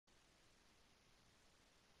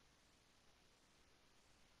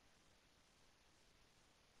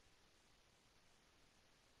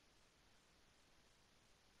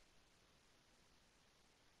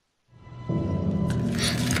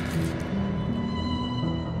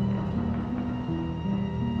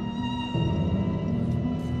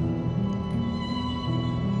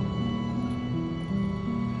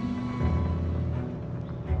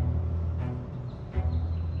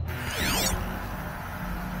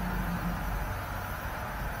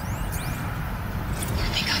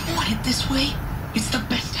want it this way? It's the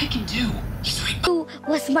best I can do. He's right. Who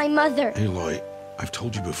was my mother? Aloy, I've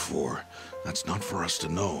told you before. That's not for us to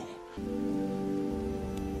know.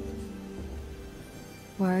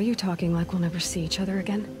 Why are you talking like we'll never see each other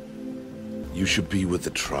again? You should be with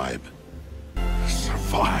the tribe.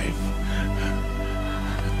 Survive.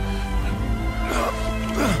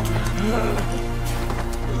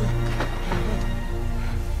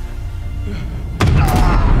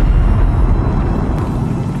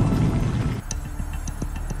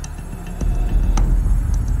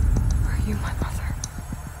 Are you my mother?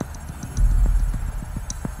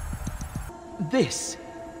 This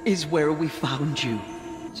is where we found you.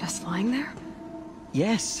 Just lying there?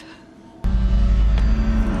 Yes.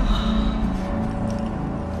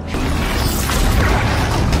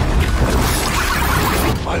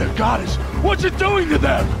 By the goddess, what's it doing to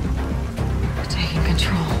them? Taking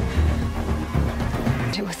control.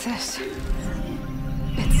 It was this.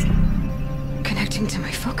 It's connecting to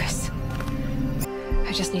my focus.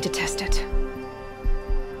 I just need to test it.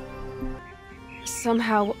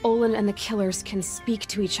 Somehow, Olin and the killers can speak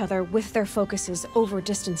to each other with their focuses over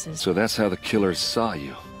distances. So that's how the killers saw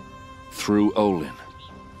you? Through Olin?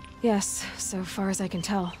 Yes, so far as I can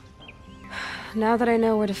tell. Now that I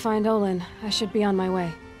know where to find Olin, I should be on my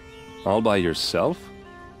way. All by yourself?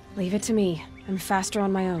 Leave it to me. I'm faster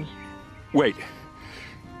on my own. Wait.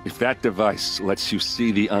 If that device lets you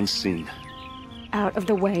see the unseen... Out of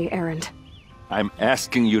the way, Erend. I'm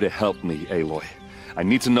asking you to help me, Aloy. I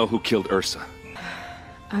need to know who killed Ursa.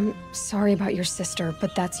 I'm sorry about your sister,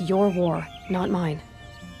 but that's your war, not mine.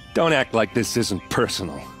 Don't act like this isn't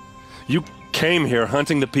personal. You came here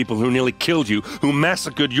hunting the people who nearly killed you, who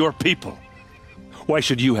massacred your people. Why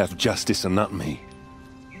should you have justice and not me?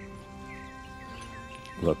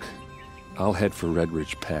 Look, I'll head for Red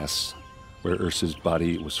Ridge Pass, where Ursa's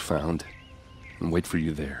body was found, and wait for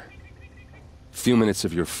you there. A few minutes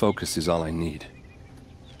of your focus is all I need.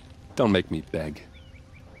 Don't make me beg.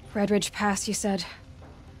 Red Ridge Pass, you said?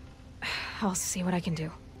 I'll see what I can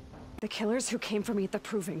do. The killers who came for me at the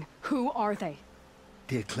Proving, who are they?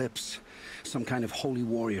 The Eclipse. Some kind of holy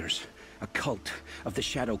warriors. A cult of the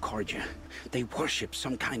Shadow Carja. They worship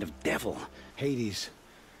some kind of devil. Hades.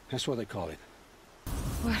 That's what they call it.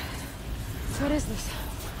 What is this?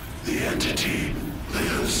 The entity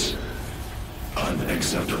lives.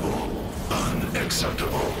 Unacceptable.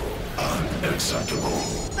 Unacceptable. Unacceptable.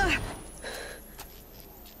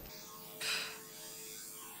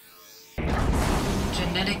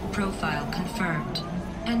 Genetic profile confirmed.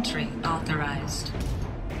 Entry authorized.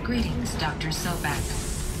 Greetings, Dr. Sobak.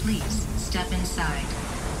 Please step inside.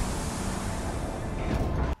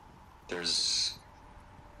 There's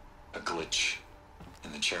a glitch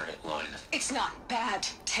in the chariot line. It's not bad,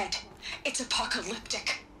 Ted. It's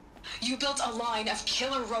apocalyptic. You built a line of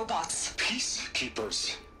killer robots.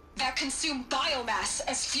 Peacekeepers. That consume biomass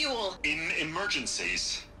as fuel. In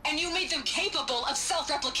emergencies. And you made them capable of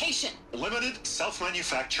self-replication. Limited,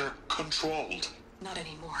 self-manufacture, controlled. Not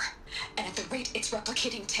anymore. And at the rate it's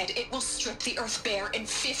replicating, Ted, it will strip the Earth bare in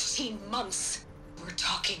 15 months. We're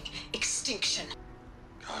talking extinction.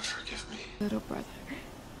 God forgive me. Little brother.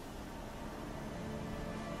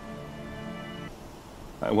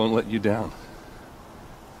 I won't let you down.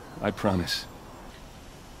 I promise.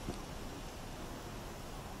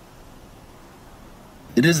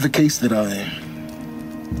 It is the case that I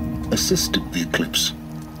assisted the Eclipse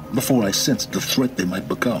before I sensed the threat they might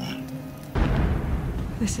become.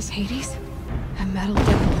 This is Hades? A metal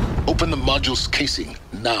devil? Open the module's casing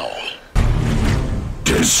now.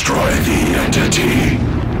 Destroy the entity.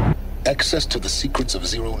 Access to the secrets of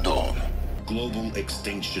Zero Dawn. Global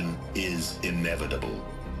extinction is inevitable.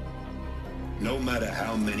 No matter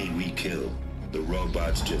how many we kill, the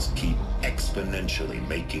robots just keep exponentially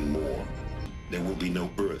making more. There will be no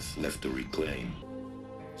Earth left to reclaim.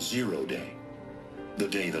 Zero Day, the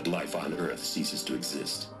day that life on Earth ceases to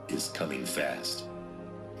exist, is coming fast.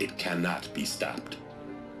 It cannot be stopped.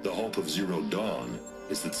 The hope of Zero Dawn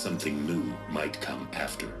is that something new might come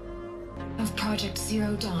after. Of Project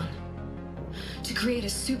Zero Dawn. To create a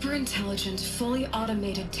super intelligent, fully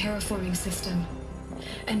automated terraforming system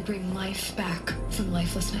and bring life back from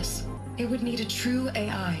lifelessness. It would need a true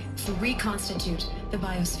AI to reconstitute the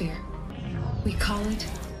biosphere. We call it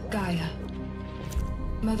Gaia.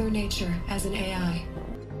 Mother Nature as an AI.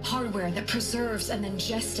 Hardware that preserves and then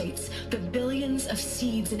gestates the billions of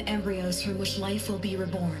seeds and embryos from which life will be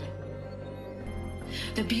reborn.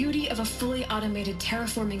 The beauty of a fully automated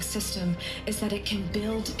terraforming system is that it can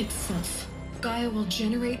build itself. Gaia will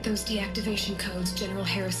generate those deactivation codes General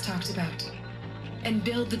Harris talked about, and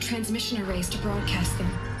build the transmission arrays to broadcast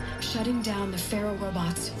them, shutting down the Pharaoh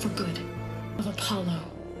robots for good, of Apollo,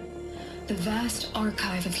 the vast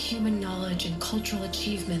archive of human knowledge and cultural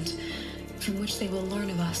achievement from which they will learn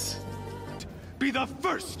of us. Be the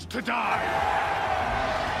first to die!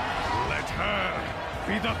 Let her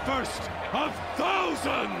be the first of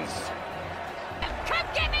thousands! Come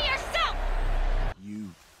get me yourself!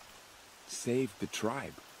 You saved the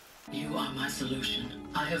tribe. You are my solution.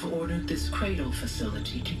 I have ordered this cradle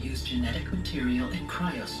facility to use genetic material in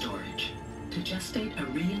cryostorage to gestate a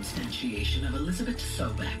reinstantiation of Elizabeth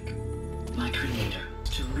Sobek, my creator,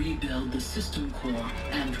 to rebuild the system core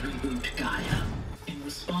and reboot Gaia. In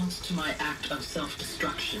response to my act of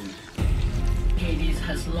self-destruction, Hades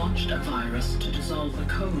has launched a virus to dissolve the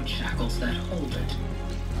code shackles that hold it,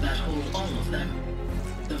 that hold all of them.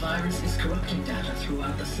 The virus is corrupting data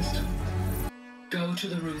throughout the system. Go to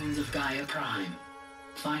the ruins of Gaia Prime.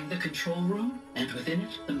 Find the control room, and within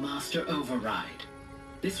it, the Master Override.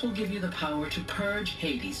 This will give you the power to purge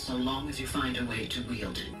Hades so long as you find a way to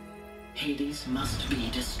wield it. Hades must be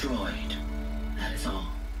destroyed. That is all.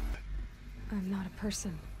 I'm not a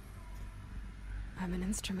person. I'm an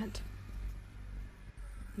instrument.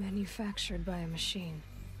 Manufactured by a machine.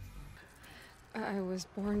 I was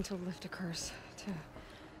born to lift a curse, to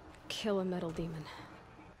kill a metal demon.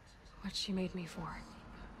 What she made me for.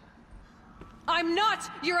 I'm not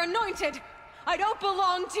your anointed! I don't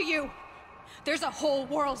belong to you! There's a whole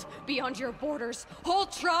world beyond your borders, whole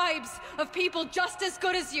tribes of people just as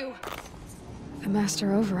good as you! The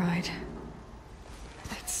Master Override.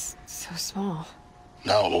 It's so small.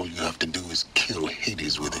 Now all you have to do is kill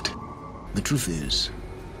Hades with it. The truth is,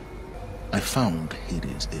 I found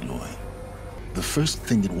Hades, Aloy. The first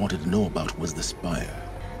thing it wanted to know about was the Spire.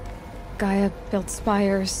 Gaia built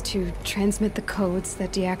spires to transmit the codes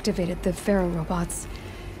that deactivated the Pharaoh robots,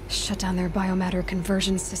 shut down their biomatter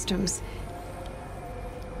conversion systems.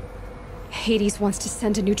 Hades wants to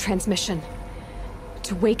send a new transmission,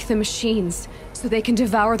 to wake the machines, so they can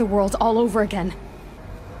devour the world all over again.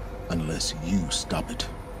 Unless you stop it.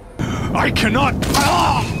 I cannot!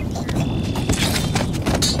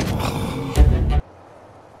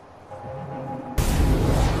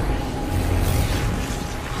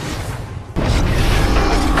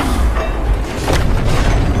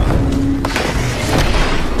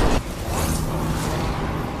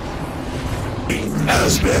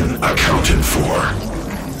 Has been accounted for.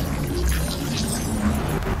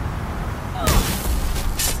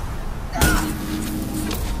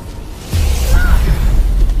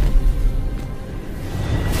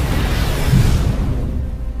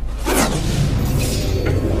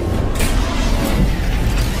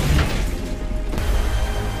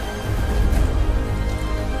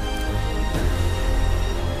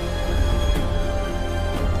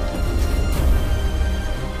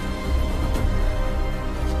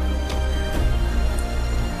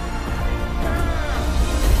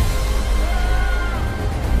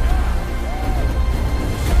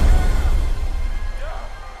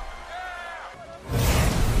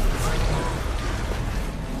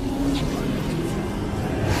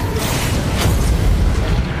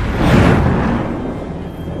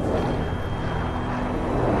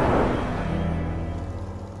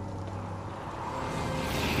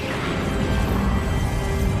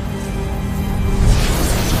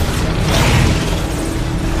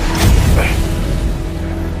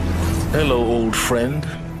 Hello, old friend.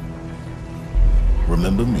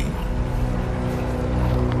 Remember me?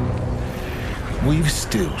 We've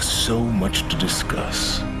still so much to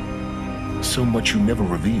discuss. So much you never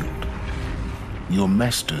revealed. Your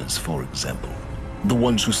masters, for example. The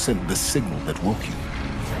ones who sent the signal that woke you.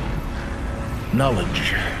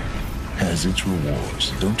 Knowledge has its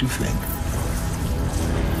rewards, don't you think?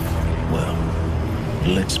 Well,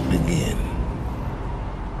 let's begin.